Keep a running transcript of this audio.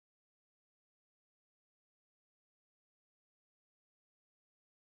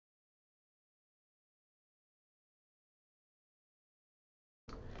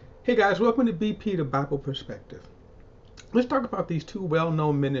Hey guys, welcome to BP, the Bible Perspective. Let's talk about these two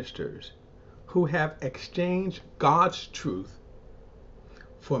well-known ministers who have exchanged God's truth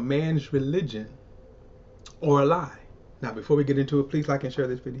for man's religion or a lie. Now, before we get into it, please like and share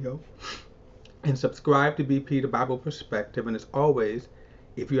this video and subscribe to BP, the Bible Perspective. And as always,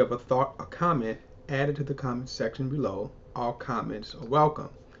 if you have a thought or comment, add it to the comment section below. All comments are welcome.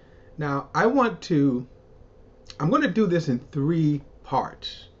 Now, I'm going to do this in 3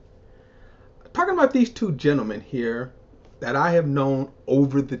 parts. Talking about these two gentlemen here that I have known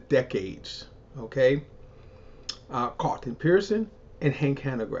over the decades, okay? Carlton Pearson and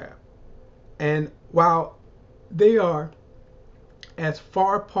Hanegraaff. And while they are as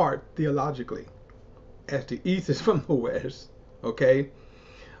far apart theologically as the East is from the West, okay?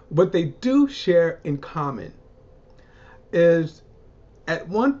 What they do share in common is at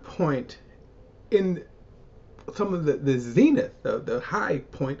one point in some of the zenith, the high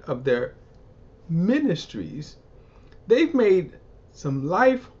point of their ministries, they've made some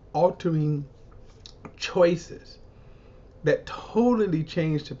life-altering choices that totally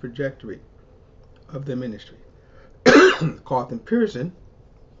changed the trajectory of the ministry. Carlton Pearson,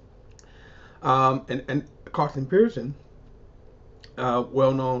 and Carlton Pearson,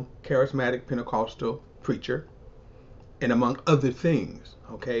 well-known charismatic Pentecostal preacher, and among other things,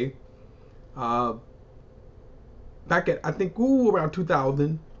 okay? Back at, I think, around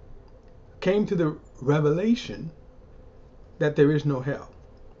 2000, came to the revelation that there is no hell,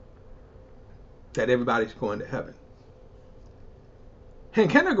 that everybody's going to heaven.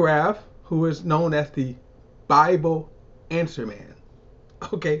 Hanegraaff, who is known as the Bible answer man,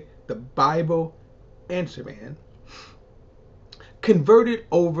 okay, the Bible answer man, converted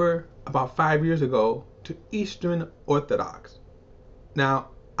over about 5 years ago to Eastern Orthodox. Now,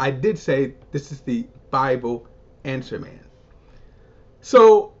 I did say this is the Bible answer man.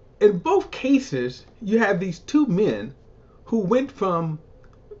 So, in both cases, you have these two men who went from,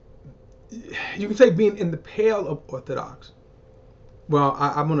 you can say, being in the pale of Orthodox. Well,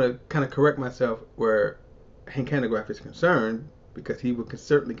 I'm going to kind of correct myself where Hanegraaff is concerned, because he would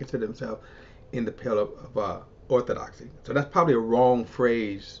certainly consider himself in the pale of Orthodoxy. So that's probably a wrong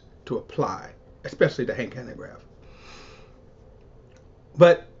phrase to apply, especially to Hanegraaff.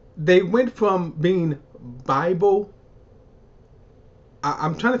 But they went from being Bible,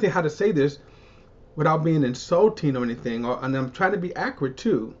 I'm trying to think how to say this without being insulting or anything, and I'm trying to be accurate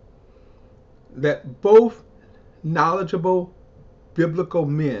too, that both knowledgeable biblical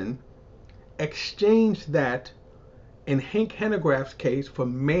men exchanged that, in Hanegraaff's case, for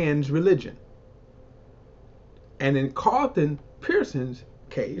man's religion. And in Carlton Pearson's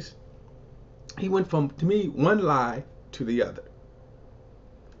case, he went from, to me, one lie to the other.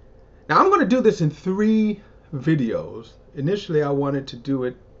 Now, I'm going to do this in 3 videos. Initially, I wanted to do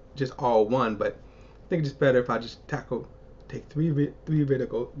it just all one, but I think it's just better if I just take three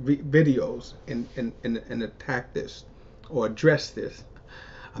videos and attack this or address this.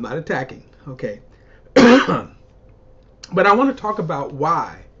 I'm not attacking, okay? But I want to talk about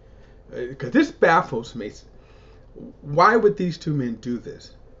why, because this baffles me. Why would these two men do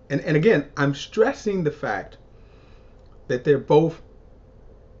this? And again, I'm stressing the fact that they're both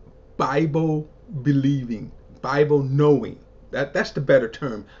Bible believing, Bible knowing. That's the better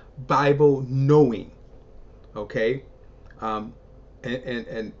term. Bible knowing. Okay? And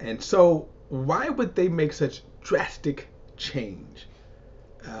so why would they make such drastic change?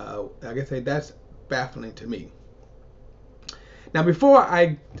 Like I say, that's baffling to me. Now, before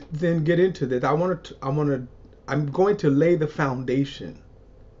I then get into this, I'm going to lay the foundation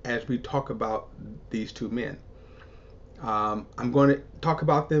as we talk about these two men. I'm going to talk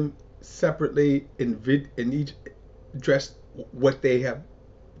about them separately in each, address what they have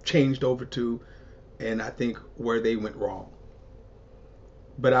changed over to, and I think where they went wrong.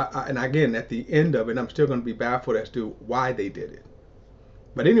 But and again, at the end of it, I'm still going to be baffled as to why they did it.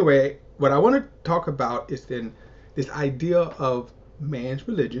 But anyway, what I want to talk about is then this idea of man's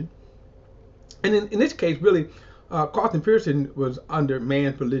religion. And in this case, really, Carlton Pearson was under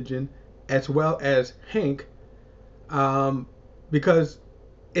man's religion as well as Hank, because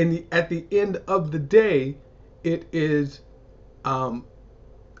at the end of the day, it is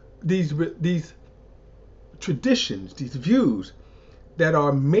these traditions, these views that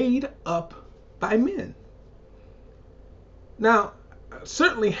are made up by men. Now,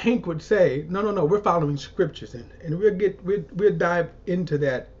 certainly Hank would say, no, we're following scriptures, and we'll dive into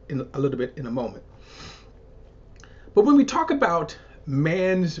that in a little bit in a moment. But when we talk about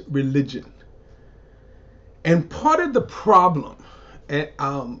man's religion, and part of the problem,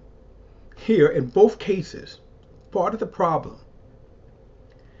 here in both cases, part of the problem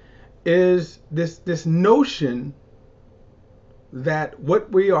is this notion that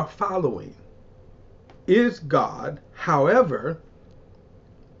what we are following is God. However,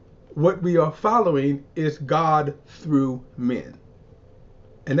 what we are following is God through men.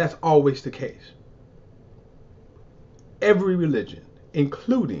 And that's always the case. Every religion,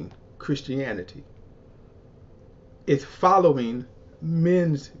 including Christianity, is following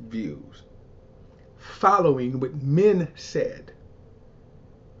men's views, following what men said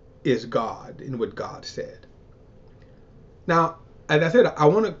is God and what God said. Now, as I said, I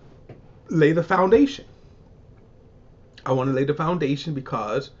want to lay the foundation. I want to lay the foundation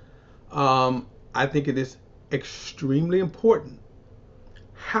because I think it is extremely important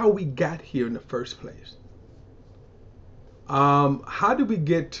how we got here in the first place. How did we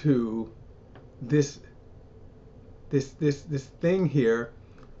get to this thing here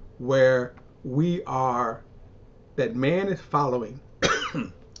where we are, that man is following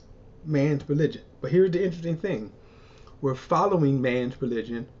man's religion? But here's the interesting thing. We're following man's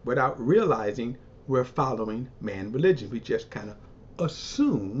religion without realizing we're following man's religion. We just kind of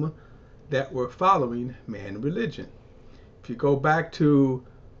assume that we're following man's religion. If you go back to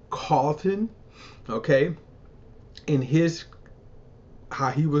Carlton, okay, in his how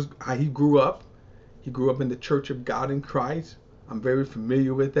he grew up in the Church of God in Christ. I'm very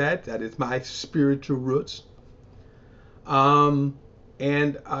familiar with that. That is my spiritual roots. And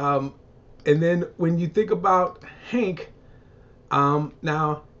then when you think about Hank,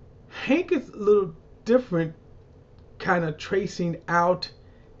 now Hank is a little different, kind of tracing out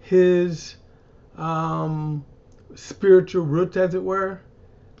his spiritual roots, as it were.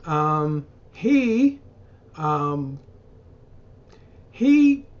 He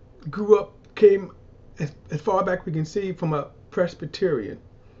grew up, came as far back we can see, from a Presbyterian.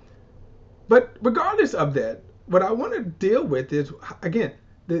 But regardless of that, what I want to deal with is, again,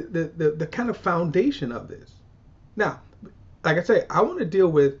 the kind of foundation of this. Now, like I say, I want to deal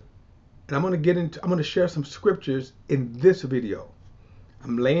with, and I'm going to share some scriptures in this video.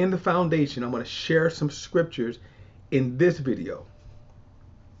 I'm laying the foundation. I'm going to share some scriptures in this video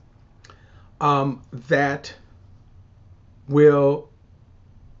that will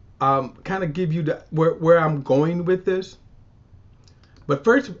kind of give you where I'm going with this. But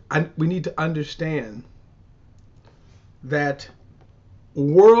first, we need to understand that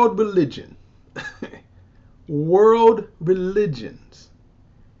world religion, world religions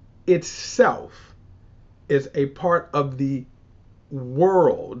itself is a part of the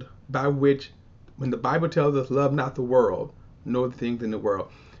world by which, when the Bible tells us, love not the world, nor the things in the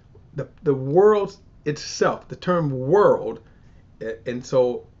world, the world itself, the term world, and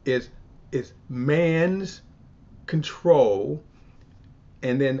so is man's control.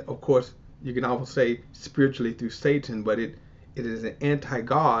 And then, of course, you can also say spiritually through Satan, but it is an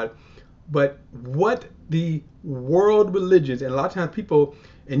anti-God. But what the world religions, and a lot of times people,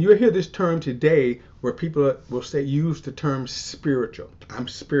 and you'll hear this term today where people will say, use the term spiritual. I'm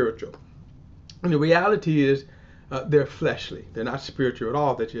spiritual. And the reality is they're fleshly. They're not spiritual at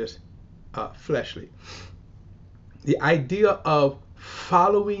all. They're just fleshly. The idea of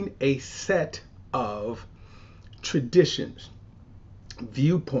following a set of traditions,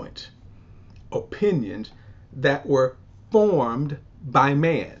 viewpoints, opinions that were formed by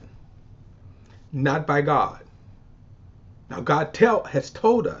man, not by God. Now, God has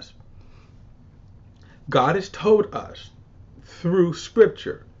told us through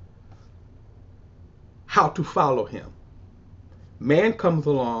Scripture how to follow Him. Man comes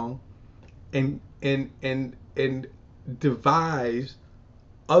along and devise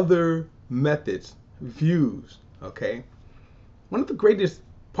other methods, views. Okay, one of the greatest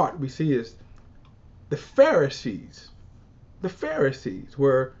part we see is the Pharisees. The Pharisees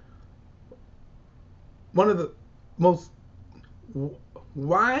were one of the most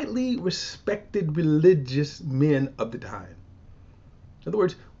widely respected religious men of the time. In other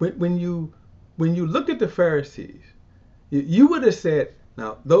words, when you look at the Pharisees, you would have said,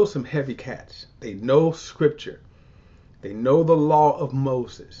 now those are some heavy cats. They know Scripture. They know the law of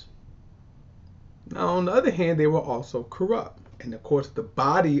Moses. Now, on the other hand, they were also corrupt. And of course, the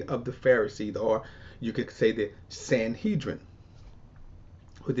body of the Pharisees, or you could say the Sanhedrin,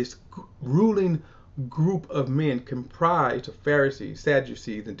 with this ruling group of men comprised of Pharisees,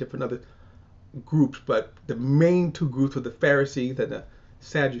 Sadducees, and different other groups. But the main two groups were the Pharisees and the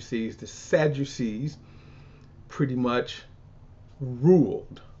Sadducees. The Sadducees pretty much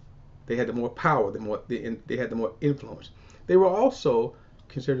ruled. They had the more power, they had the more influence. They were also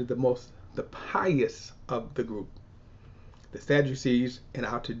considered the pious of the group. The Sadducees, in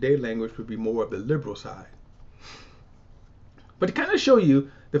our today language, would be more of the liberal side. But to kind of show you,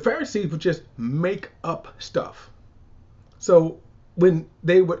 the Pharisees would just make up stuff. So when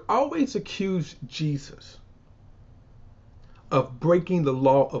they would always accuse Jesus of breaking the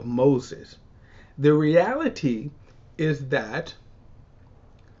law of Moses, the reality is that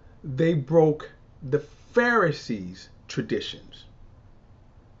they broke the Pharisees' traditions.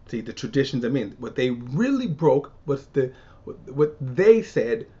 See, the traditions, what they really broke was what they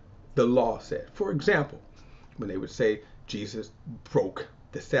said the law said. For example, when they would say Jesus broke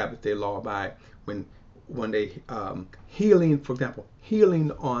the Sabbath day law by when they healing, for example,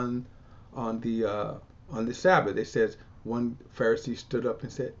 healing on the Sabbath. It says one Pharisee stood up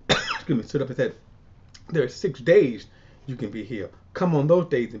and said, there are 6 days you can be healed. Come on those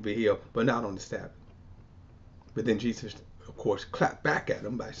days and be healed, but not on the Sabbath. But then Jesus, of course, clapped back at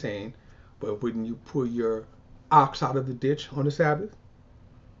him by saying, well, wouldn't you pull your ox out of the ditch on the Sabbath?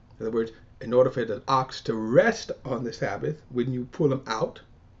 In other words, in order for the ox to rest on the Sabbath, wouldn't you pull him out?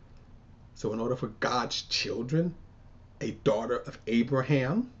 So in order for God's children, a daughter of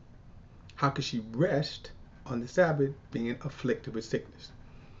Abraham, how could she rest on the Sabbath being afflicted with sickness?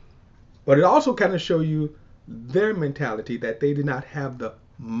 But it also kind of shows you their mentality, that they did not have the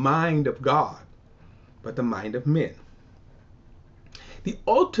mind of God, but the mind of men. The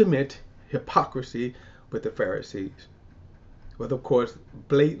ultimate hypocrisy with the Pharisees was, of course,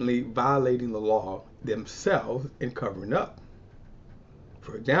 blatantly violating the law themselves and covering up.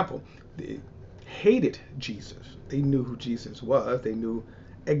 For example, they hated Jesus. They knew who Jesus was. They knew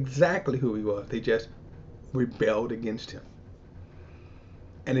exactly who he was. They just rebelled against him.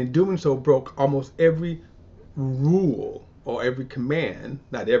 And in doing so, broke almost every rule or every command.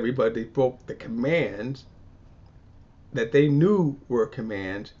 Not every, but they broke the commands that they knew were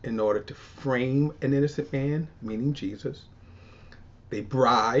commands in order to frame an innocent man, meaning Jesus. They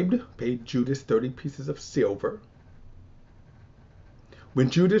paid Judas 30 pieces of silver. When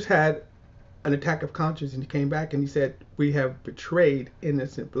Judas had an attack of conscience and he came back and he said, we have betrayed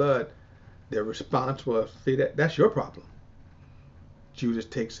innocent blood, their response was, see, that's your problem. Judas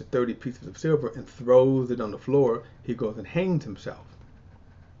takes the 30 pieces of silver and throws it on the floor. He goes and hangs himself.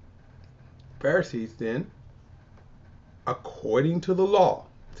 Pharisees then, according to the law,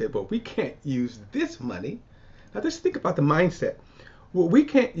 said, well, we can't use this money. Now just think about the mindset. Well, we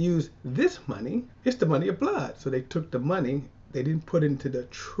can't use this money. It's the money of blood. So they took the money. They didn't put it into the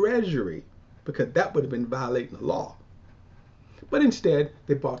treasury because that would have been violating the law. But instead,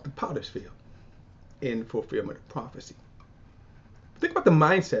 they bought the potter's field in fulfillment of prophecy. Think about the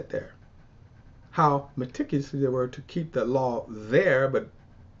mindset there. How meticulous they were to keep the law there, but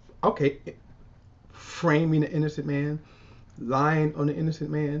okay, framing an innocent man, lying on an innocent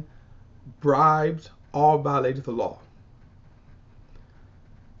man, bribes, all violated the law.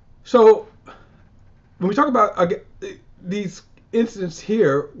 So when we talk about these incidents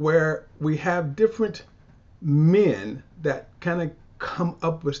here where we have different men that kind of come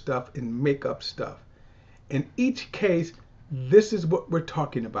up with stuff and make up stuff, in each case, this is what we're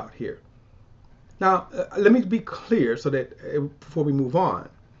talking about here. Now, let me be clear so that before we move on,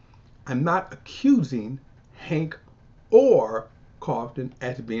 I'm not accusing Hank or Carlton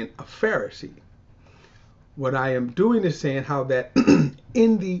as being a Pharisee. What I am doing is saying how that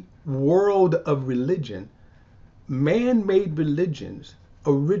in the world of religion, man-made religions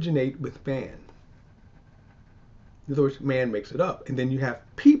originate with man. In other words, man makes it up. And then you have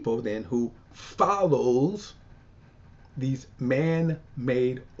people then who follows these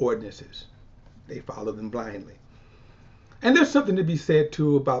man-made ordinances. They follow them blindly. And there's something to be said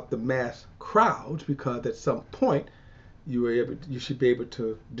too about the mass crowds, because at some point you should be able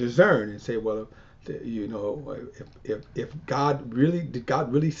to discern and say, well, you know, if God really did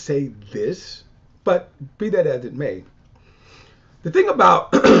God really say this? But be that as it may, the thing about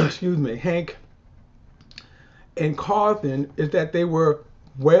excuse me, Hank and Carlton is that they were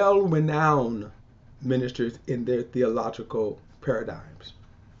well-renowned ministers in their theological paradigms.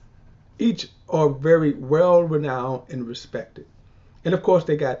 Each are very well-renowned and respected. And of course,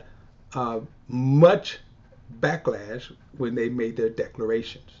 they got much backlash when they made their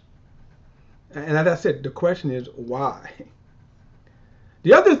declarations. And as I said, the question is why?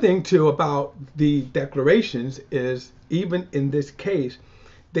 The other thing, too, about the declarations is, even in this case,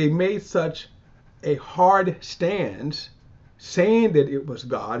 they made such a hard stance saying that it was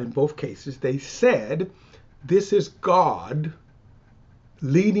God in both cases. They said, this is God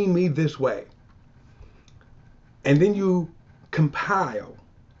leading me this way. And then you concoct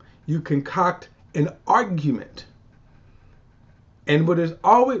an argument. And what is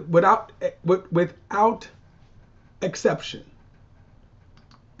always without exception,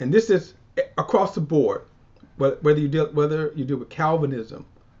 and this is across the board whether you deal with Calvinism,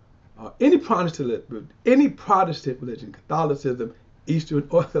 any Protestant religion, Catholicism, Eastern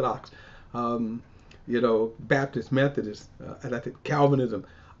Orthodox, Baptist, Methodist, and I think Calvinism,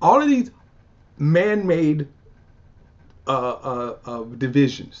 all of these man-made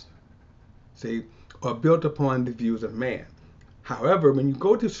divisions, see, are built upon the views of man. However, when you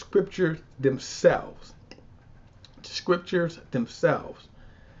go to scriptures themselves,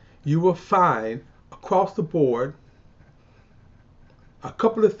 you will find across the board a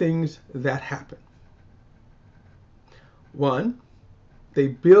couple of things that happen. One, they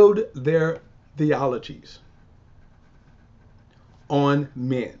build their theologies on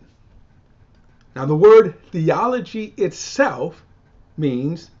men. Now, the word theology itself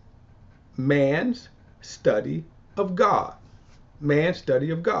means man's study of God. Man's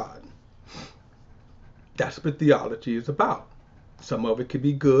study of God. That's what theology is about. Some of it could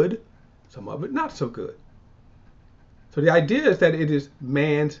be good, some of it not so good. So the idea is that it is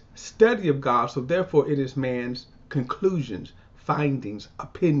man's study of God, so therefore it is man's conclusions, findings,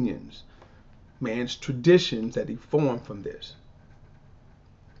 opinions, man's traditions that he formed from this.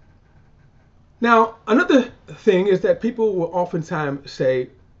 Now, another thing is that people will oftentimes say,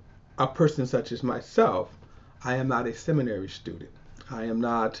 a person such as myself, I am not a seminary student. I am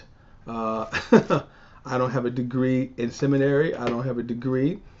not, I don't have a degree in seminary. I don't have a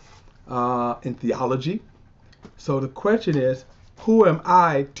degree in theology. So the question is, who am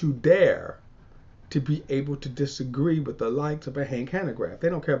I to dare to be able to disagree with the likes of a Hanegraaff? They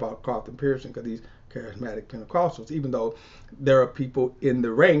don't care about Carlton Pearson because he's charismatic Pentecostals, even though there are people in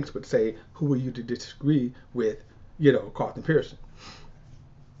the ranks would say, who are you to disagree with, Carlton Pearson?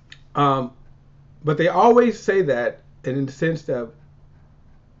 But they always say that, and in the sense that,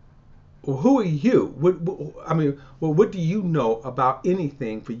 well, who are you? What do you know about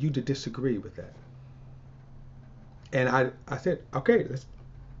anything for you to disagree with that? And I said, okay,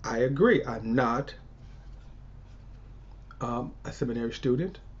 I agree. I'm not a seminary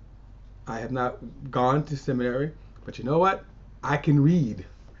student. I have not gone to seminary, but you know what? I can read.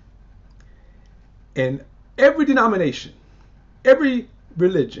 And every denomination, every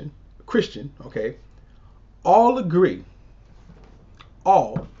religion, Christian, okay, all agree,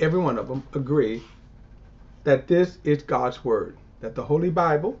 every one of them agree that this is God's word, that the Holy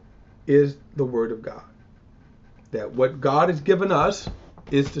Bible is the word of God, that what God has given us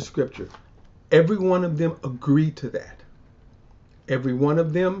is the scripture. Every one of them agree to that. Every one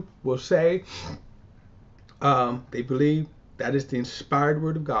of them will say they believe that is the inspired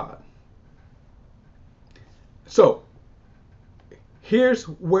word of God. So here's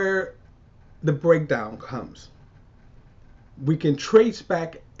where the breakdown comes. We can trace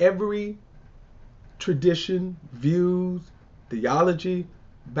back every tradition, views, theology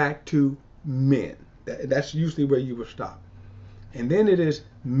back to men. That's usually where you will stop. And then it is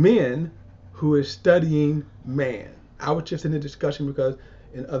men who is studying man. I was just in a discussion because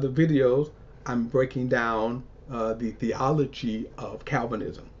in other videos I'm breaking down the theology of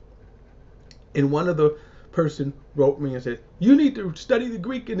Calvinism. And one of the person wrote me and said, you need to study the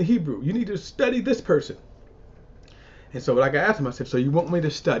Greek and the Hebrew. You need to study this person. And so like I asked him, I said, so you want me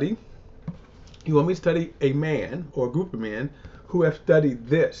to study a man or a group of men who have studied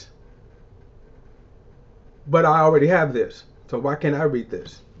this? But I already have this. So why can't I read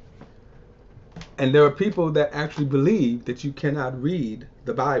this? And there are people that actually believe that you cannot read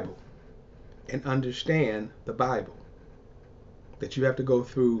the Bible and understand the Bible. That you have to go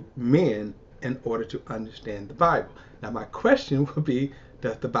through men in order to understand the Bible. Now my question would be,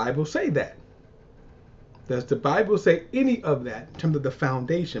 does the Bible say that? Does the Bible say any of that in terms of the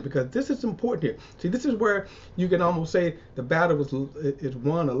foundation? Because this is important here. See, this is where you can almost say the battle is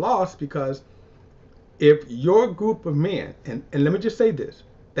won or lost, because if your group of men, and let me just say this,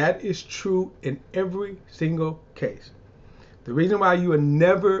 that is true in every single case. The reason why you will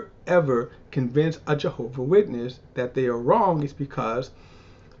never ever convince a Jehovah's Witness that they are wrong is because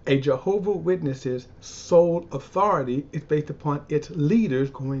a Jehovah's Witness's sole authority is based upon its leaders,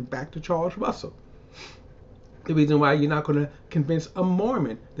 going back to Charles Russell. The reason why you're not going to convince a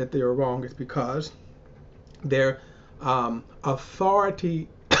Mormon that they are wrong is because their authority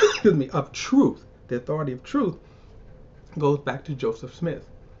of truth, the authority of truth, goes back to Joseph Smith.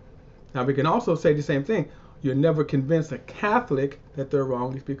 Now we can also say the same thing. You'll never convince a Catholic that they're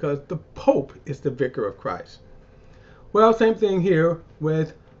wrong is because the Pope is the vicar of Christ. Well, same thing here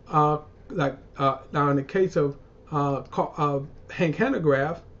with now in the case of Hank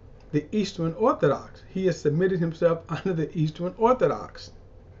Hanegraaff, the Eastern Orthodox. He has submitted himself under the Eastern Orthodox,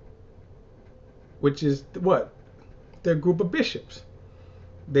 which is what? Their group of bishops.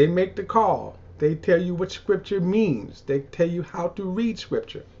 They make the call. They tell you what Scripture means. They tell you how to read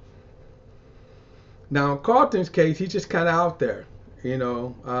Scripture. Now, in Carlton's case, he's just kind of out there,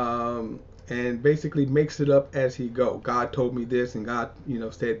 and basically makes it up as he go. God told me this, and God,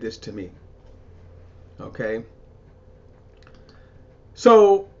 said this to me. Okay.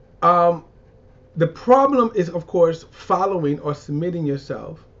 So, the problem is, of course, following or submitting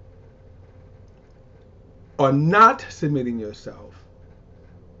yourself, or not submitting yourself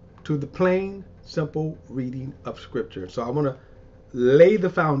to the plain, simple reading of Scripture. So I want to lay the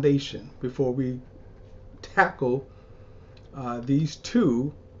foundation before we tackle these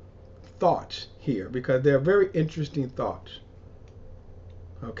two thoughts here, because they're very interesting thoughts.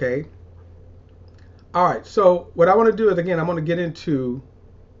 Okay? All right, so what I want to do is, again, I'm just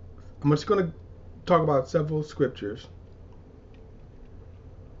going to talk about several scriptures,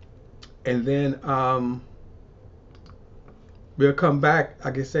 and then we'll come back,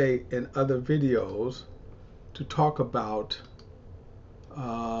 like I say, in other videos to talk about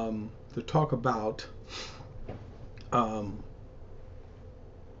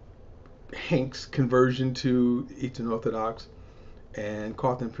Hank's conversion to Eastern Orthodox, and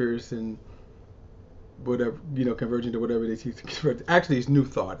Carlton Pearson, whatever, conversion to whatever it is he's converted. Actually, it's New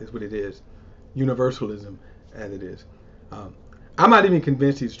Thought is what it is, universalism as it is. I'm not even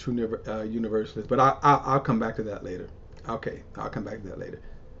convinced he's a true universalist, but I'll come back to that later. Okay, I'll come back to that later.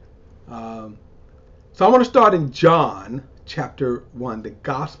 So I want to start in John chapter 1, the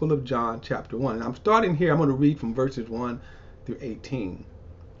Gospel of John chapter 1. And I'm starting here, I'm going to read from verses 1 through 18.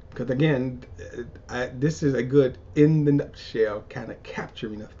 Because again, this is a good, in the nutshell, kind of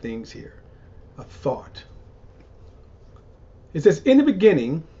capturing of things here, a thought. It says, in the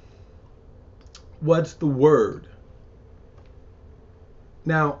beginning was the Word.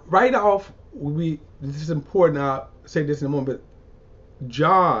 Now, right off, this is important, I'll say this in a moment, but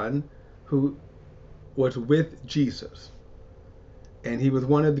John, who was with Jesus, and he was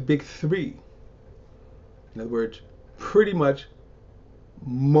one of the big three. In other words, pretty much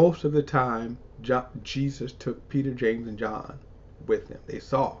most of the time, Jesus took Peter, James, and John with him. They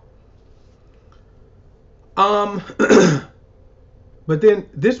saw. But then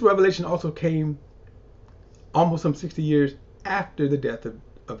this revelation also came almost some 60 years after the death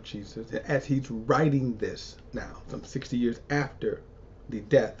of Jesus, as he's writing this now, some 60 years after the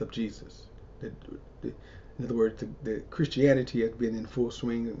death of Jesus. In other words, the Christianity had been in full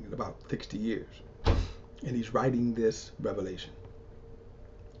swing in about 60 years, and he's writing this revelation.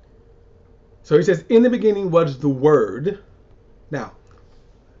 So he says, in the beginning was the Word. Now,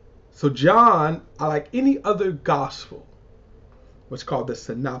 so John, like any other gospel, what's called the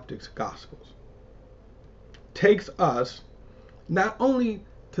Synoptic Gospels, takes us not only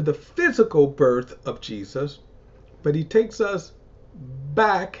to the physical birth of Jesus, but he takes us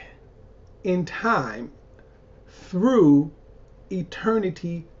back in time through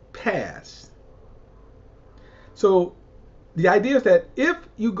eternity past. So the idea is that if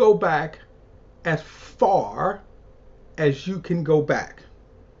you go back as far as you can go back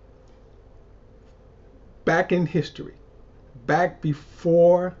in history, back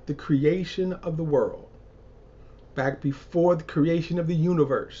before the creation of the world, back before the creation of the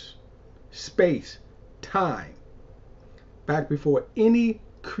universe, space, time, back before any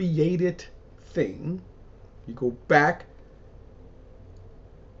created thing, you go back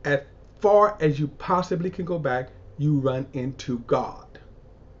as far as you possibly can go back, you run into God.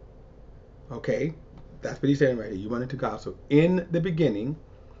 Okay? That's what he's saying right here. You run into God. So in the beginning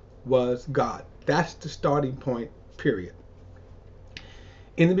was God. That's the starting point, period.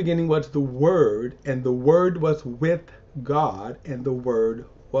 In the beginning was the Word, and the Word was with God, and the Word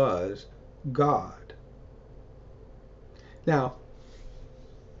was God. Now,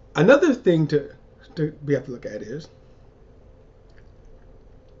 another thing we have to look at is,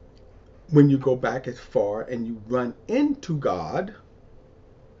 when you go back as far and you run into God,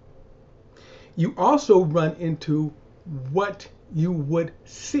 you also run into what you would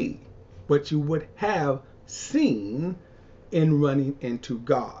see, what you would have seen in running into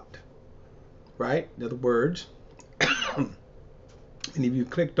God, right? In other words, and if you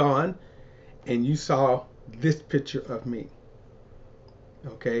clicked on and you saw this picture of me,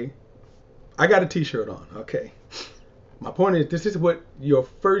 okay, I got a t-shirt on, okay. My point is, this is what your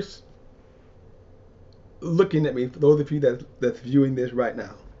first looking at me, for those of you that's viewing this right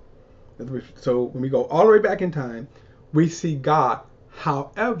now. So when we go all the way back in time, we see God.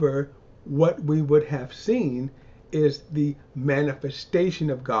 However, what we would have seen is the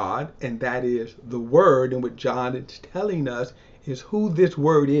manifestation of God, and that is the Word. And what John is telling us is who this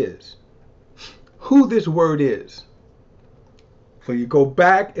Word is. Who this Word is. So you go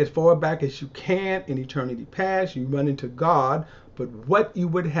back as far back as you can in eternity past, you run into God, but what you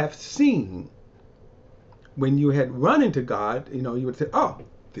would have seen when you had run into God, you would say, oh,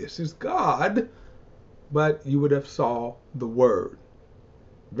 this is God, but you would have saw the Word.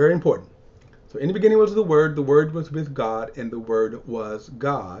 Very important. So in the beginning was the Word was with God, and the Word was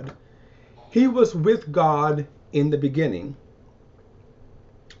God. He was with God in the beginning.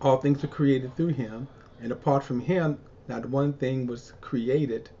 All things were created through him, and apart from him, not one thing was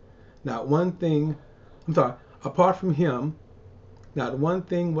created. Apart from him, not one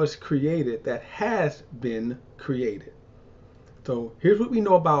thing was created that has been created. So here's what we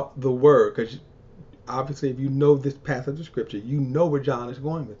know about the Word, because obviously if you know this passage of Scripture, you know where John is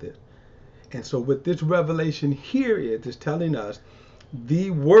going with it. And so what this revelation here is telling us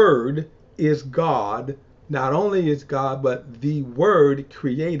the Word is God. Not only is God, but the Word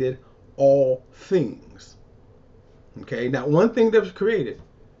created all things. Okay, not one thing that was created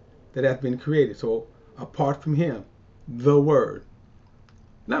that has been created. So apart from him, the Word.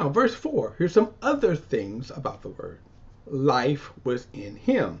 Now, verse 4, here's some other things about the Word. Life was in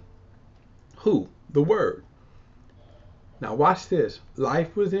him. Who? The Word. Now watch this.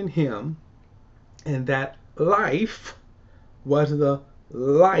 Life was in him, and that life was the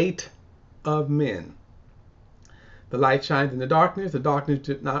light of men. The light shines in the darkness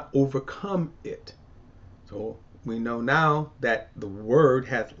did not overcome it. So we know now that the Word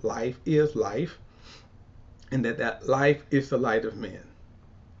has life, is life, and that life is the light of men.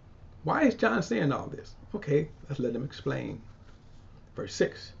 Why is John saying all this? Okay, let's let him explain. Verse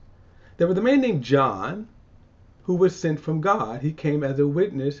 6. There was a man named John who was sent from God. He came as a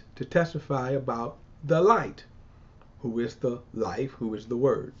witness to testify about the light, who is the life, who is the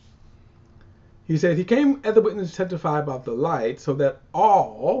Word. He said he came as a witness to testify about the light so that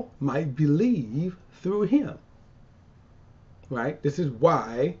all might believe through him. Right? This is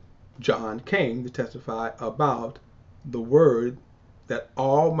why John came to testify about the Word, that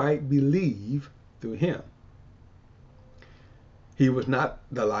all might believe through him. He was not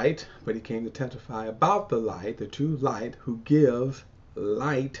the light, but he came to testify about the light, the true light, who gives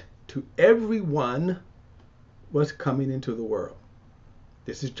light to everyone was coming into the world.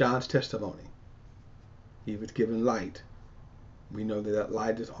 This is John's testimony. He was given light. We know that that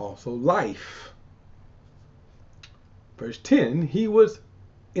light is also life. Verse 10, he was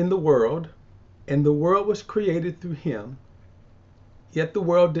in the world, and the world was created through him, yet the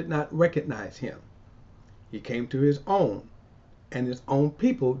world did not recognize him. He came to his own, and his own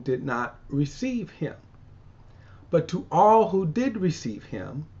people did not receive him. But to all who did receive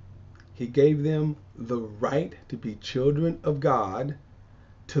him, he gave them the right to be children of God,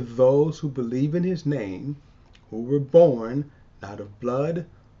 to those who believe in his name, who were born not of blood,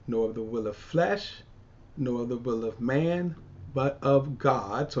 nor of the will of flesh, nor of the will of man, but of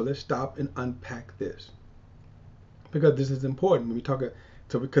God. So let's stop and unpack this, because this is important when we talk.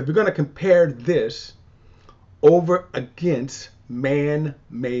 Because we're going to compare this over against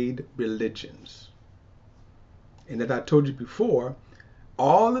man-made religions. And as I told you before,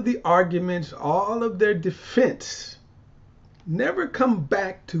 all of the arguments, all of their defense, never come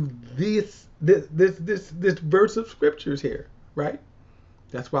back to this verse of scriptures here, right?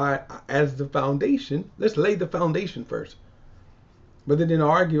 That's why, as the foundation, let's lay the foundation first. Rather than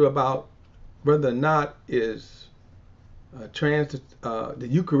argue about whether or not is the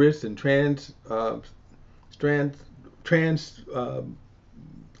Eucharist and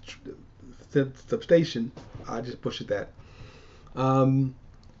transubstantiation, I just pushed that. Or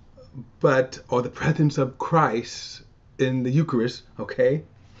the presence of Christ in the Eucharist, okay?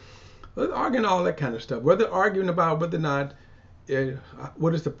 We're arguing all that kind of stuff. Whether arguing about whether or not,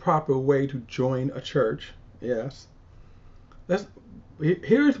 what is the proper way to join a church? Yes.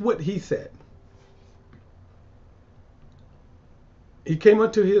 Here's what he said. He came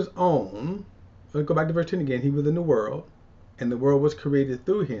unto his own. Let's go back to verse 10 again. He was in the world, and the world was created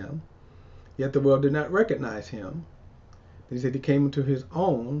through him, yet the world did not recognize him. Then he said he came into his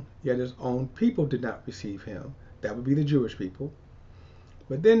own, yet his own people did not receive him. That would be the Jewish people.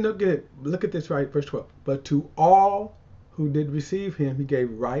 But then look at this, right, verse 12. But to all who did receive him, he gave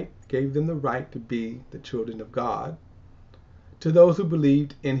them the right to be the children of God, to those who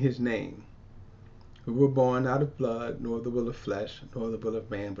believed in his name, who were born out of blood, nor the will of flesh, nor the will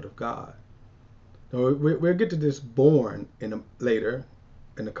of man, but of God. Now, we'll get to this born later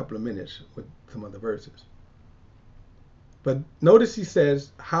in a couple of minutes with some other verses. But notice he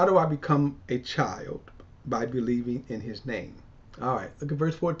says, how do I become a child? By believing in his name. All right, look at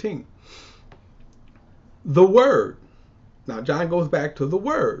verse 14. The Word. Now, John goes back to the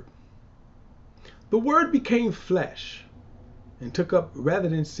Word. The Word became flesh and took up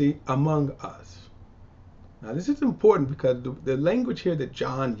residency among us. Now this is important because the language here that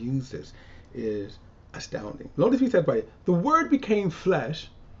John uses is astounding. Notice he said right, the Word became flesh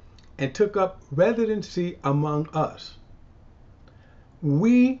and took up residency among us.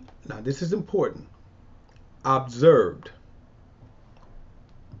 We, now this is important, observed.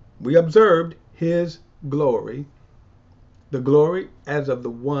 We observed his glory, the glory as of the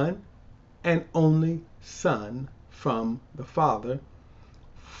one and only Son from the Father,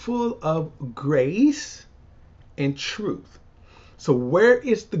 full of grace and truth. So where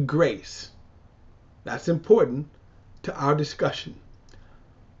is the grace? That's important to our discussion.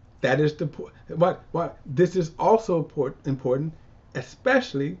 That is the what this is also important,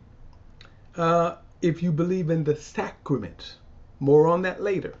 especially if you believe in the sacraments. More on that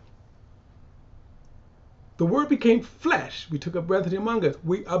later. The Word became flesh. We took up residence among us.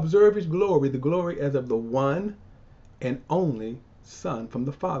 We observe his glory, the glory as of the one and only Son from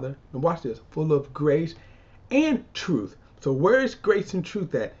the Father. And watch this, full of grace and truth. So where is grace and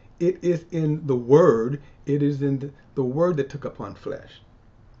truth at? It is in the Word. It is in the Word that took upon flesh.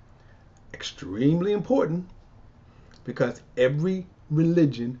 Extremely important, because every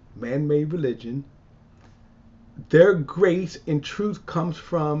religion, man-made religion, their grace and truth comes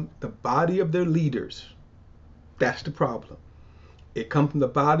from the body of their leaders. That's the problem. It comes from the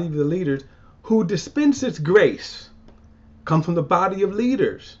body of the leaders who dispenses grace. Comes from the body of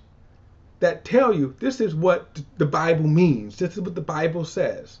leaders that tell you this is what the Bible means. This is what the Bible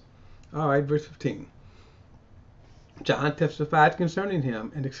says. All right, verse 15. John testified concerning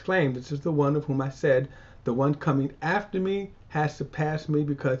him and exclaimed, this is the one of whom I said, the one coming after me has surpassed me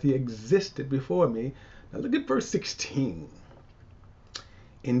because he existed before me. Now look at verse 16.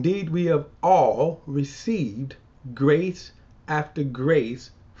 Indeed, we have all received grace after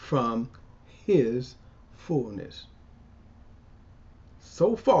grace from his fullness.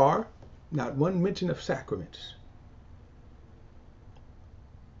 So far, not one mention of sacraments.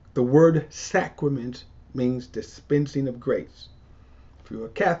 The word sacrament means dispensing of grace. If you're a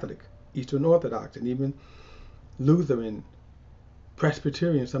Catholic, Eastern Orthodox, and even Lutheran,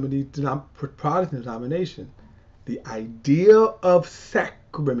 Presbyterian, some of these Protestant denominations, the idea of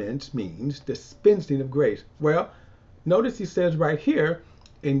sacraments means dispensing of grace. Well, notice he says right here,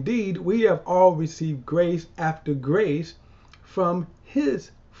 indeed, we have all received grace after grace from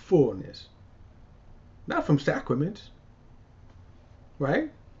his fullness. Not from sacraments, right?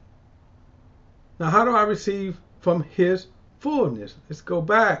 Now, how do I receive from his fullness? Let's go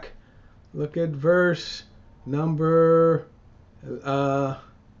back. Look at verse number 11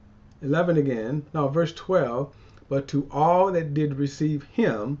 again. No, verse 12. But to all that did receive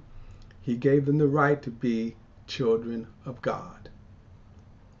him, he gave them the right to be children of God.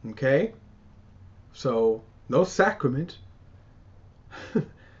 Okay? So, no sacraments.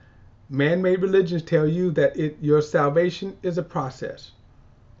 Man-made religions tell you that your salvation is a process.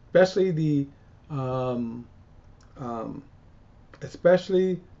 Especially the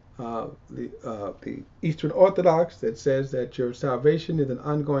Eastern Orthodox that says that your salvation is an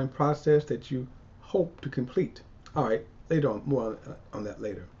ongoing process that you hope to complete. All right, later on, more on that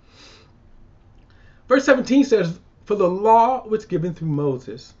later. Verse 17 says, for the law was given through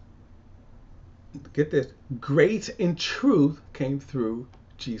Moses. Get this, grace and truth came through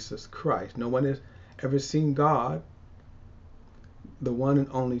Jesus Christ. No one has ever seen God, the one and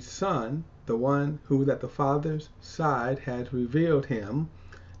only Son, the one who at the Father's side has revealed him.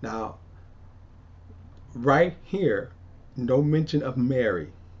 Now, right here, no mention of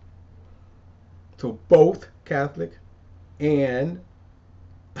Mary. So both Catholic and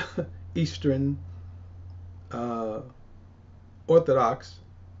Eastern Orthodox,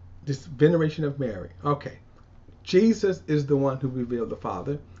 this veneration of Mary. Okay, Jesus is the one who revealed the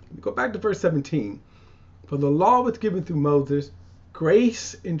Father. Go back to verse 17. For the law was given through Moses,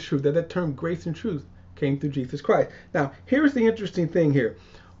 grace and truth, that term grace and truth came through Jesus Christ. Now, here's the interesting thing here.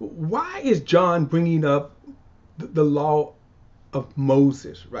 Why is John bringing up the law of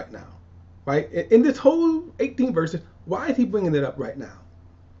Moses right now? Right? In this whole 18 verses, why is he bringing it up right now?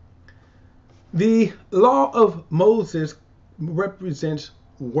 The law of Moses represents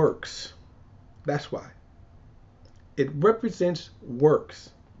works. That's why. It represents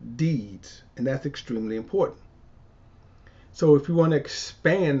works, deeds, and that's extremely important. So if you want to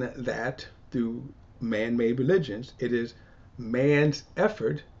expand that through man-made religions, it is man's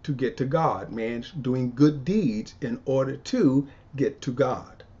effort to get to God, man's doing good deeds in order to get to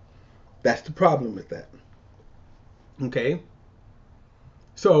God. That's the problem with that. Okay?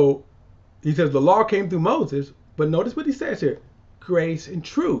 So he says the law came through Moses, but notice what he says here. Grace and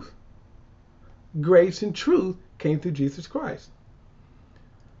truth. grace and truth came through Jesus Christ.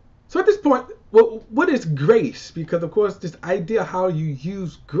 So at this point, well, what is grace? Because of course this idea how you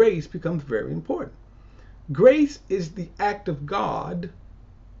use grace becomes very important. Grace is the act of God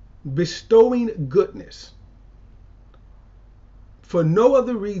bestowing goodness for no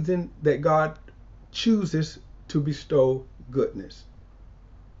other reason that God chooses to bestow goodness.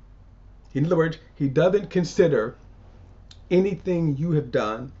 In other words, he doesn't consider anything you have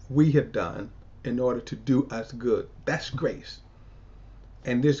done, we have done, in order to do us good. That's grace.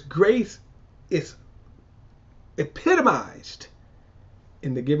 And this grace is epitomized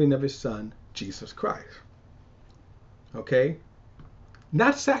in the giving of his son, Jesus Christ. Okay?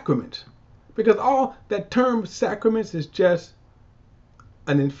 Not sacraments. Because all that term sacraments is just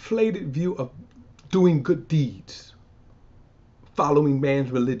an inflated view of doing good deeds, following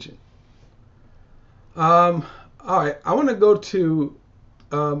man's religion. All right, I want to go to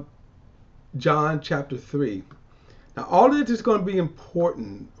John chapter 3. Now, all of this is going to be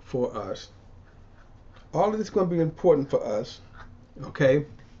important for us. All of this is going to be important for us, okay?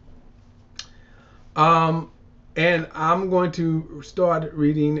 And I'm going to start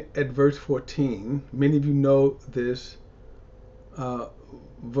reading at verse 14. Many of you know this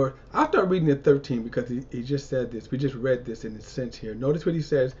verse. I'll start reading at 13 because he just said this. We just read this in a sense here. Notice what he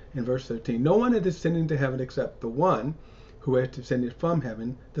says in verse 13. No one has descended into heaven except the one who has descended from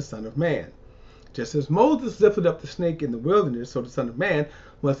heaven, the Son of Man. Just as Moses lifted up the snake in the wilderness, so the Son of Man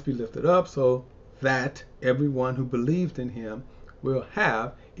must be lifted up so that everyone who believes in him will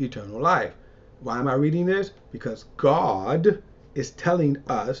have eternal life. Why am I reading this? Because God is telling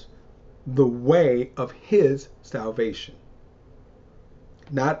us the way of his salvation.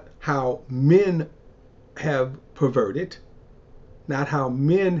 Not how men have perverted, not how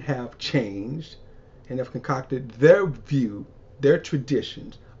men have changed and have concocted their view, their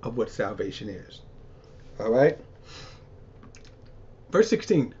traditions of what salvation is. All right? Verse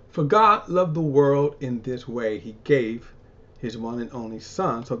 16, for God loved the world in this way. He gave his one and only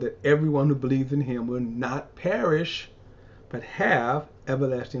Son so that everyone who believes in him will not perish but have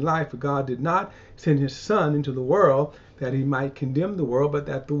everlasting life. For God did not send his Son into the world that he might condemn the world, but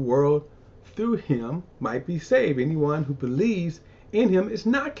that the world through him might be saved. Anyone who believes in him is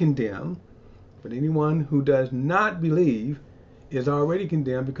not condemned, but anyone who does not believe is already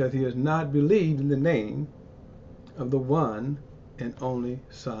condemned because he has not believed in the name of the one and only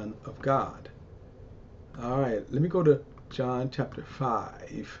Son of God. All right, let me go to John chapter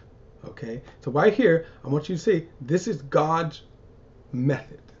 5. Okay, so right here, I want you to see this is God's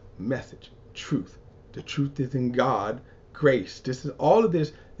message, truth. The truth is in God, grace. This is all of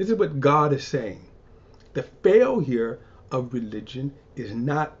this. This is what God is saying. The failure of religion is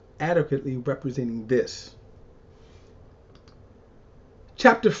not adequately representing this.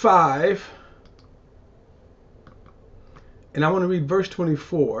 Chapter 5, and I want to read verse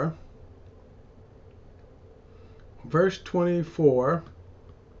 24. Verse 24.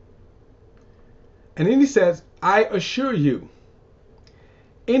 And then he says, I assure you,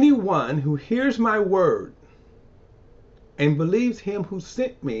 anyone who hears my word and believes him who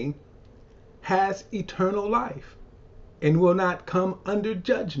sent me has eternal life and will not come under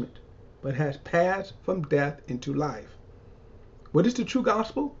judgment, but has passed from death into life. What is the true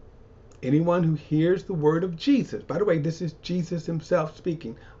gospel? Anyone who hears the word of Jesus. By the way, this is Jesus himself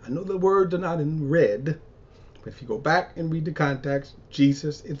speaking. I know the words are not in red, but if you go back and read the context,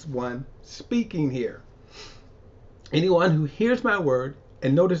 Jesus is one speaking here. Anyone who hears my word,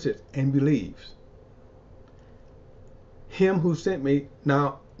 and notice it, and believes him who sent me.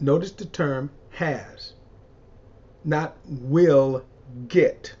 Now, notice the term has. Not will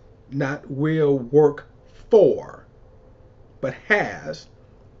get, not will work for, but has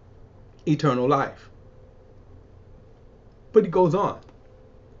eternal life. But he goes on,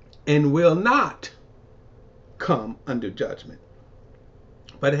 and will not come under judgment,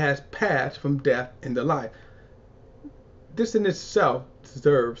 but has passed from death into life. This in itself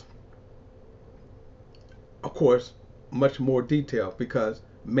deserves, of course, much more detail, because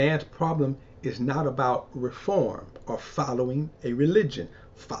man's problem is not about reform or following a religion,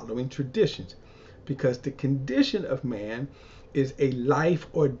 following traditions, because the condition of man is a life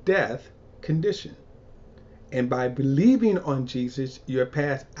or death condition. And by believing on Jesus, you're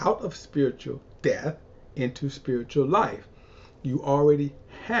passed out of spiritual death into spiritual life. You already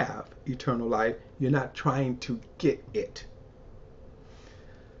have eternal life. You're not trying to get it.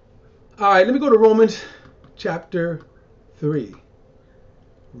 All right, let me go to Romans chapter 3.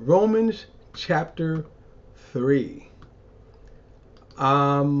 Romans chapter 3.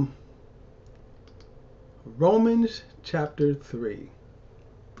 Romans chapter 3.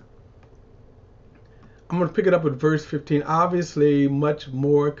 I'm going to pick it up with verse 15. Obviously, much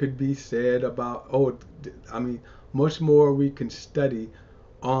more could be said about, much more we can study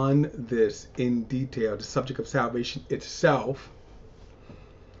on this in detail, the subject of salvation itself.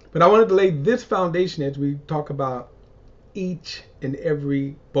 But I wanted to lay this foundation as we talk about each and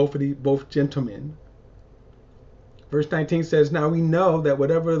every, both gentlemen. Verse 19 says, now we know that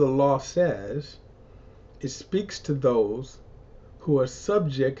whatever the law says, it speaks to those who are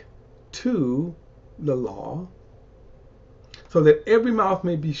subject to the law, so that every mouth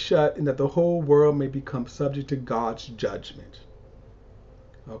may be shut and that the whole world may become subject to God's judgment.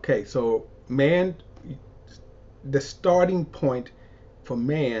 Okay, so man, the starting point for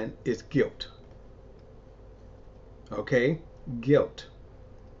man is guilt. Okay, guilt.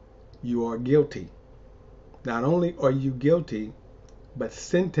 You are guilty. Not only are you guilty, but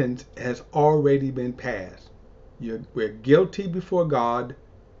sentence has already been passed. We're guilty before God,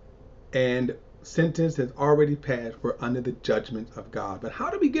 and sentence has already passed. We're under the judgment of God. But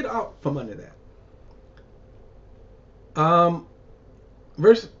how do we get out from under that?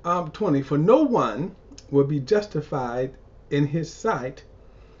 Verse 20, for no one will be justified in his sight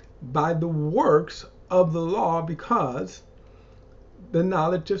by the works of the law, because the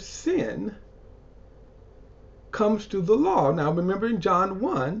knowledge of sin comes through the law. Now remember in John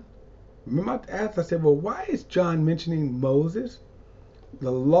 1, remember I asked, I said, well, why is John mentioning Moses? The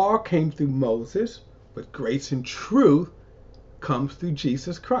law came through Moses, but grace and truth comes through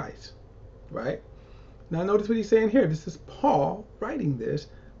Jesus Christ, right? Now notice what he's saying here. This is Paul writing this.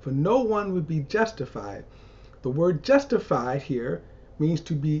 For no one would be justified. The word justified here means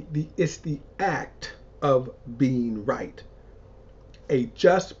to be it's the act of being right. A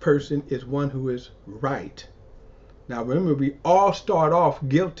just person is one who is right. Now remember, we all start off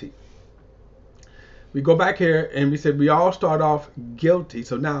guilty. We go back here and we said we all start off guilty.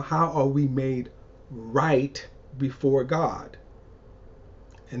 So now how are we made right before God?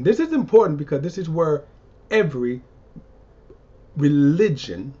 And this is important because this is where every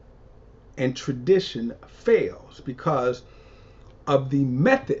religion and tradition fails, because of the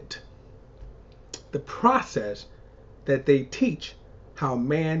method, the process that they teach how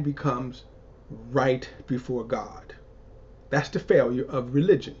man becomes right before God. That's the failure of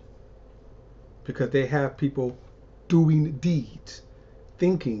religion, because they have people doing deeds,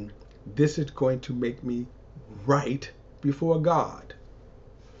 thinking this is going to make me right before God.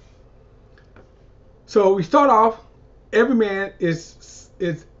 So we start off, every man is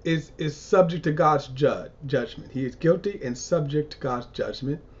subject to God's judgment. He is guilty and subject to God's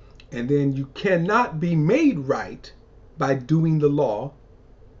judgment. And then you cannot be made right by doing the law,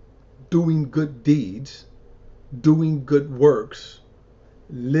 doing good deeds, doing good works,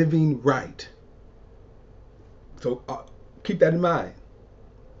 living right. So keep that in mind.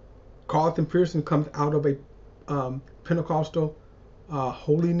 Carlton Pearson comes out of a Pentecostal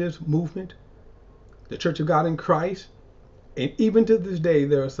holiness movement, the Church of God in Christ. And even to this day,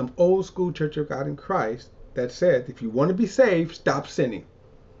 there are some old school Church of God in Christ that says, if you want to be saved, stop sinning.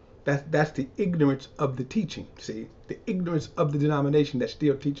 That's the ignorance of the teaching, see? The ignorance of the denomination that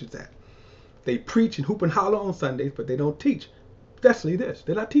still teaches that. They preach and hoop and holler on Sundays, but they don't teach especially this.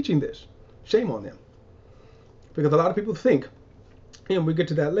 They're not teaching this. Shame on them. Because a lot of people think, and we'll get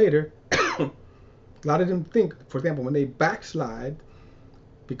to that later, a lot of them think, for example, when they backslide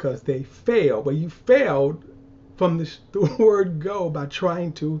because they fail. Well, you failed from the word go by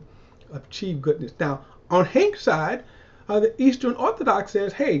trying to achieve goodness. Now, on Hank's side, the Eastern Orthodox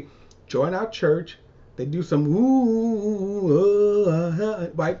says, hey, join our church. They do some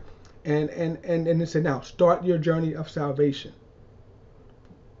right? And they say, now, start your journey of salvation.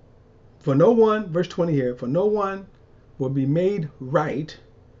 For no one, verse 20 here, for no one will be made right.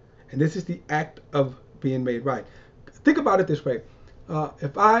 And this is the act of being made right. Think about it this way.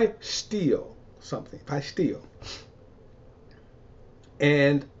 If I steal something,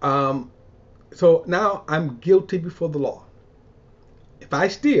 and so now I'm guilty before the law. If I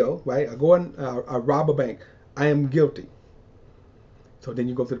steal, right, I go and I rob a bank, I am guilty. So then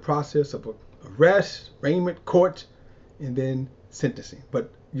you go through the process of arrest, arraignment, court, and then sentencing.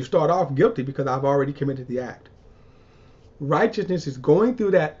 But you start off guilty because I've already committed the act. Righteousness is going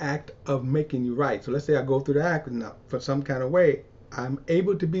through that act of making you right. So let's say I go through the act and for some kind of way, I'm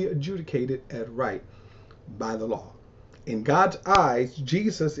able to be adjudicated as right by the law. In God's eyes,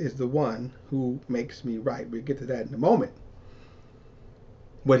 Jesus is the one who makes me right. We'll get to that in a moment.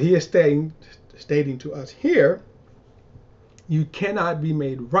 What he is stating to us here, you cannot be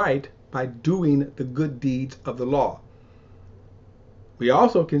made right by doing the good deeds of the law. We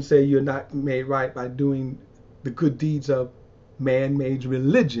also can say you're not made right by doing the good deeds of man-made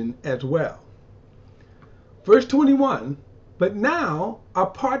religion as well. Verse 21, but now,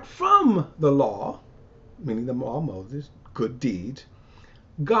 apart from the law, meaning the law of Moses, good deeds,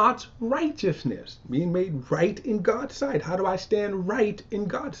 God's righteousness, being made right in God's sight. How do I stand right in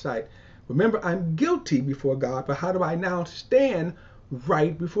God's sight? Remember, I'm guilty before God, but how do I now stand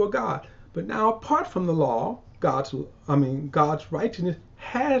right before God? But now, apart from the law, God's righteousness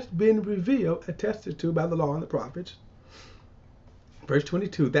has been revealed, attested to by the law and the prophets. Verse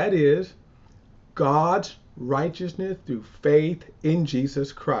 22, that is God's righteousness through faith in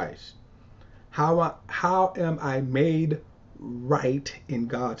Jesus Christ. How am I made right in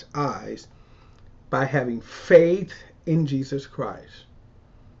God's eyes? By having faith in Jesus Christ.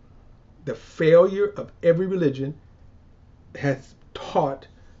 The failure of every religion has taught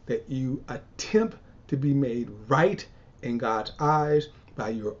that you attempt to be made right in God's eyes by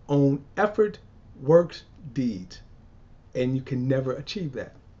your own effort, works, deeds. And you can never achieve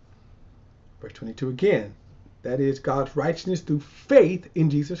that. Verse 22 again, that is God's righteousness through faith in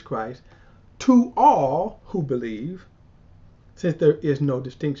Jesus Christ to all who believe, since there is no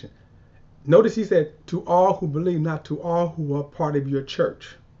distinction. Notice he said to all who believe, not to all who are part of your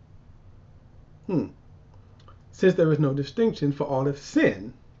church. Since there is no distinction, for all have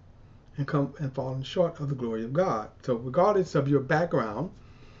sinned and fallen short of the glory of God. So regardless of your background,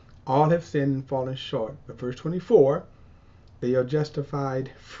 all have sinned and fallen short. But verse 24, they are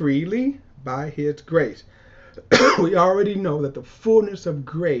justified freely by his grace. We already know that the fullness of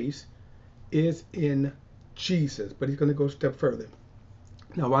grace is in Jesus, but he's going to go a step further.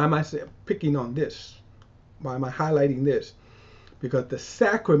 Now, why am I picking on this? Why am I highlighting this? Because the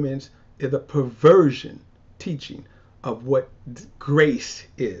sacraments is a perversion teaching of what grace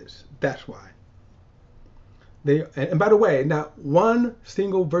is. That's why. And by the way, not one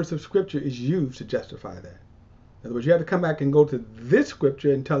single verse of scripture is used to justify that. In other words, you have to come back and go to this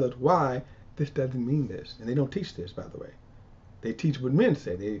scripture and tell us why this doesn't mean this. And they don't teach this, by the way. They teach what men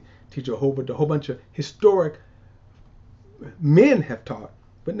say. They teach a whole bunch of historic men have taught,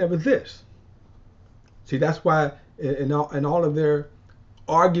 but never this. See, that's why in all of their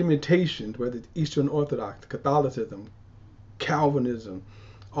argumentations, whether it's Eastern Orthodox, Catholicism, Calvinism,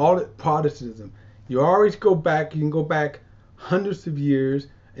 all Protestantism, you always go back. You can go back hundreds of years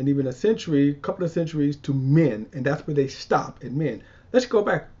and even a century, couple of centuries to men, and that's where they stop at men. Let's go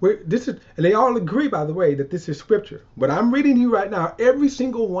back. And they all agree, by the way, that this is scripture. What I'm reading to you right now, every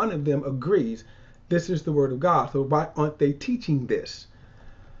single one of them agrees this is the word of God. So why aren't they teaching this?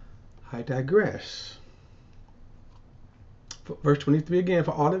 I digress. Verse 23 again,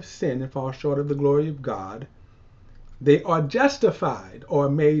 for all have sinned and fall short of the glory of God. They are justified or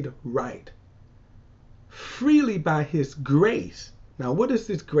made right freely by his grace. Now, what is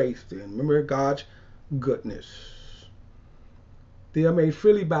this grace then? Remember God's goodness. They are made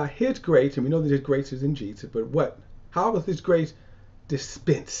freely by his grace, and we know that his grace is in Jesus, but what? How is this grace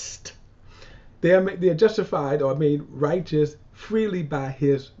dispensed? They are justified or made righteous freely by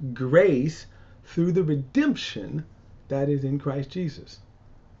his grace through the redemption that is in Christ Jesus.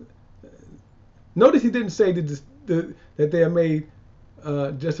 Notice he didn't say that they are made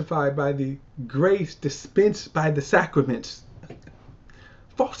justified by the grace dispensed by the sacraments.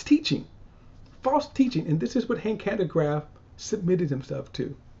 False teaching. False teaching. And this is what Hank Hanegraaff submitted himself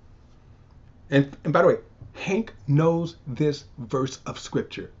to. And by the way, Hank knows this verse of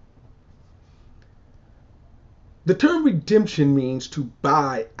scripture. The term redemption means to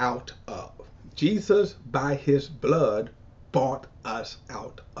buy out of. Jesus, by his blood, bought us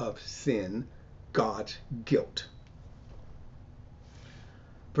out of sin, God's guilt.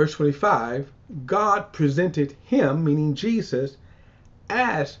 Verse 25, God presented him, meaning Jesus,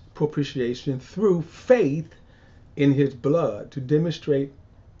 as propitiation through faith in his blood to demonstrate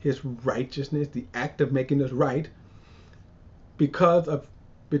his righteousness, the act of making us right,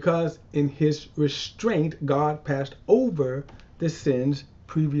 because in his restraint God passed over the sins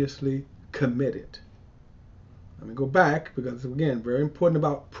previously committed. Let me go back because, again, very important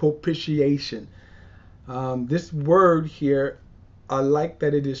about propitiation. This word here, I like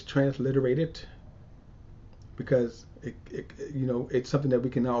that it is transliterated because it's something that we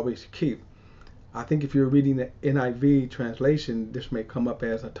can always keep. I think if you're reading the NIV translation, this may come up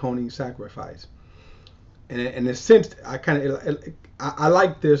as atoning sacrifice. And in a sense, I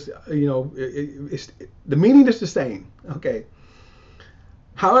like this. The meaning is the same. Okay.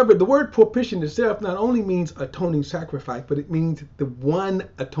 However, the word propitiation itself not only means atoning sacrifice, but it means the one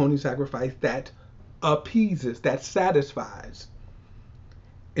atoning sacrifice that appeases, that satisfies.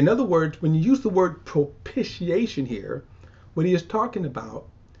 In other words, when you use the word propitiation here, what he is talking about,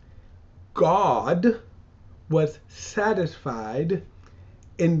 God was satisfied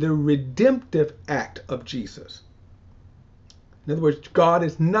in the redemptive act of Jesus. In other words, God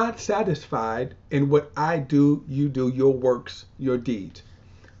is not satisfied in what I do, you do, your works, your deeds.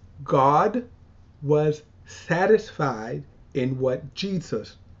 God was satisfied in what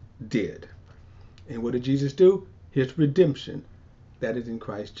Jesus did. And what did Jesus do? His redemption. That is in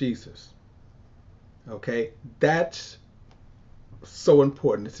Christ Jesus. Okay? That's so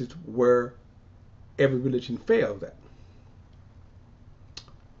important. This is where every religion fails at.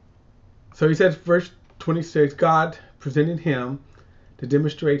 So he says, verse 26, God presented him to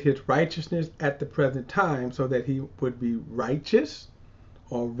demonstrate his righteousness at the present time so that he would be righteous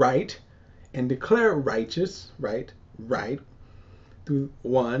or right and declare righteous, right, through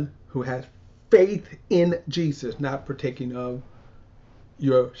one who has faith in Jesus, not partaking of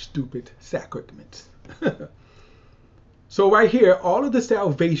your stupid sacraments. So right here, all of the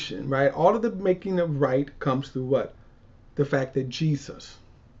salvation, right, all of the making of right comes through what? The fact that Jesus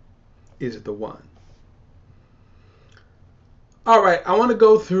is the one. All right, I want to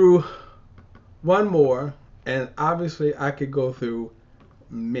go through one more, and obviously I could go through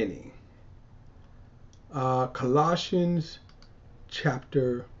many. Colossians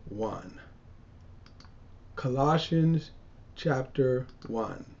chapter 1. Colossians chapter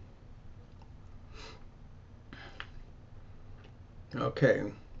 1. Okay,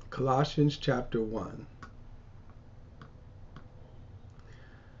 Colossians chapter 1.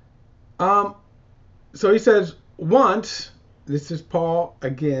 So he says, once, this is Paul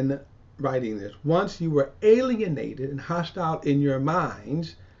again writing this, once you were alienated and hostile in your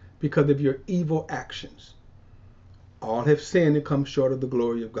minds because of your evil actions. All have sinned and come short of the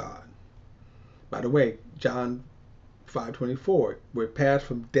glory of God. By the way, John 5:24, we're passed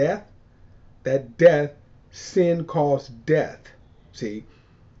from death, that death, sin caused death. See,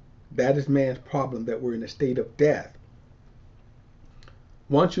 that is man's problem, that we're in a state of death.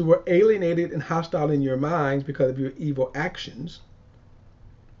 Once you were alienated and hostile in your minds because of your evil actions,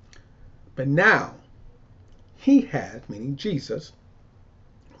 but now he has, meaning Jesus,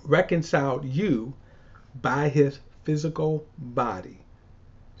 reconciled you by his physical body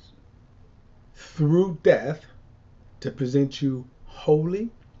through death to present you holy,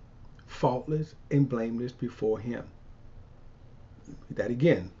 faultless, and blameless before him. Read that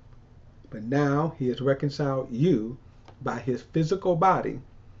again. But now he has reconciled you by his physical body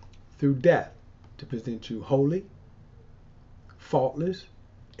through death to present you holy, faultless,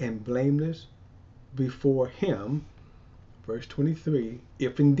 and blameless before him. Verse 23,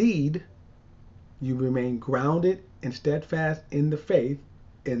 if indeed you remain grounded and steadfast in the faith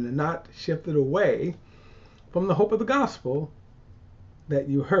and are not shifted away from the hope of the gospel that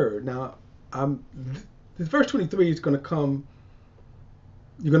you heard. Now, this verse 23 is going to come,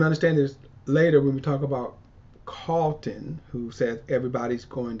 you're going to understand this later when we talk about Carlton, who says everybody's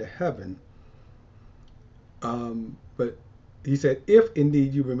going to heaven. But he said, if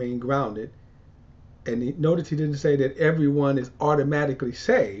indeed you remain grounded, and notice he didn't say that everyone is automatically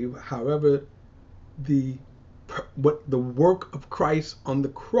saved. However, the work of Christ on the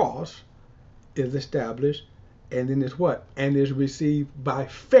cross is established, and then is what? And is received by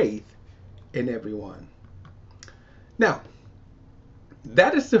faith in everyone. Now,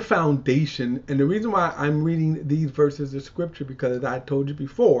 that is the foundation, and the reason why I'm reading these verses of scripture, because as I told you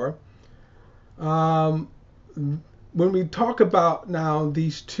before, when we talk about now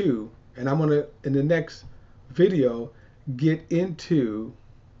these two, and I'm going to, in the next video, get into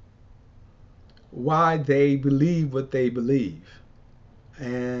why they believe what they believe.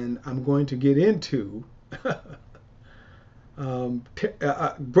 And I'm going to get into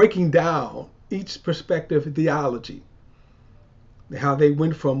breaking down each perspective of theology. How they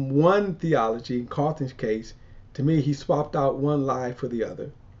went from one theology, in Carlton's case, to me, he swapped out one lie for the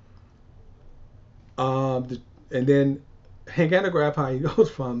other. And then Hanegraaff, how he goes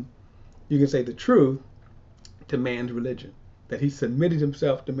from, you can say, the truth to man's religion. That he submitted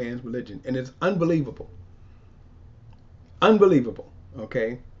himself to man's religion. And it's unbelievable. Unbelievable,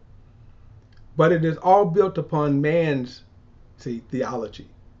 okay? But it is all built upon man's, theology.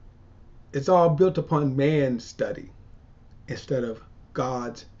 It's all built upon man's study instead of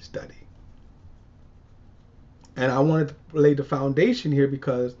God's study. And I wanted to lay the foundation here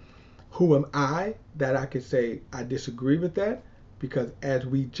because who am I that I could say I disagree with that? Because as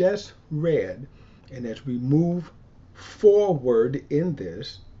we just read, and as we move forward in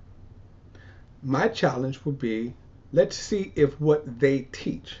this, my challenge will be, let's see if what they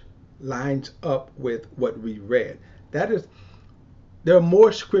teach lines up with what we read. That is, there are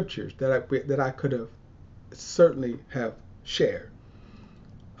more scriptures that I could have certainly have shared.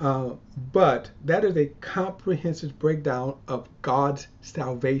 But that is a comprehensive breakdown of God's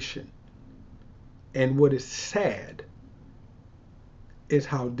salvation. And what is sad is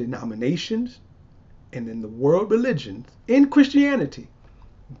how denominations and in the world religions, in Christianity,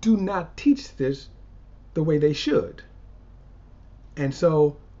 do not teach this the way they should. And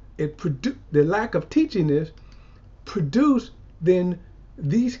so the lack of teaching this produce then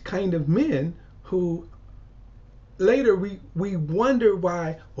these kind of men who later we wonder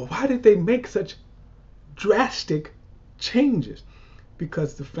why did they make such drastic changes?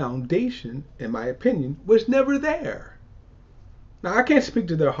 Because the foundation, in my opinion, was never there. Now, I can't speak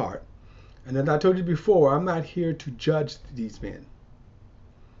to their heart. And as I told you before, I'm not here to judge these men.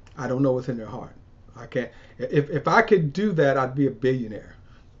 I don't know what's in their heart. I can't. If I could do that, I'd be a billionaire.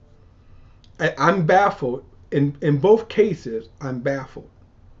 I'm baffled. In both cases, I'm baffled.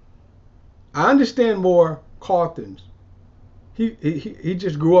 I understand more Carlton's. He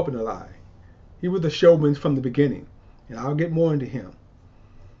just grew up in a lie. He was a showman from the beginning. And I'll get more into him.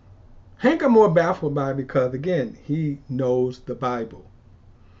 Hank I'm more baffled by because, again, he knows the Bible.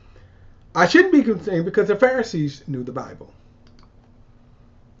 I shouldn't be concerned because the Pharisees knew the Bible.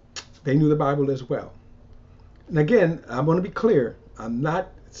 They knew the Bible as well. And again, I want to be clear. I'm not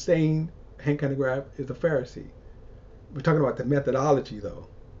saying Hank Hanegraaff is a Pharisee. We're talking about the methodology, though.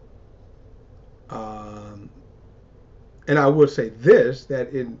 And I will say this, that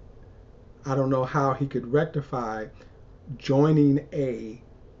I don't know how he could rectify joining a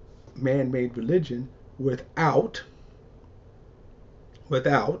man-made religion without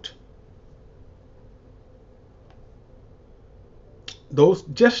those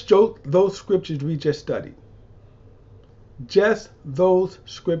scriptures we just studied. Just those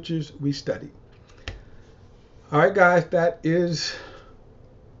scriptures we studied. All right, guys, that is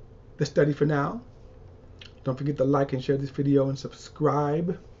the study for now. Don't forget to like and share this video and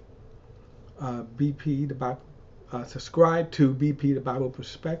subscribe. Subscribe to BP the Bible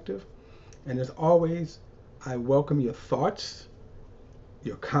Perspective. And as always, I welcome your thoughts,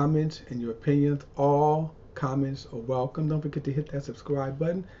 your comments, and your opinions. All comments are welcome. Don't forget to hit that subscribe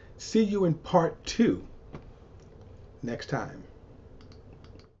button. See you in part 2 next time.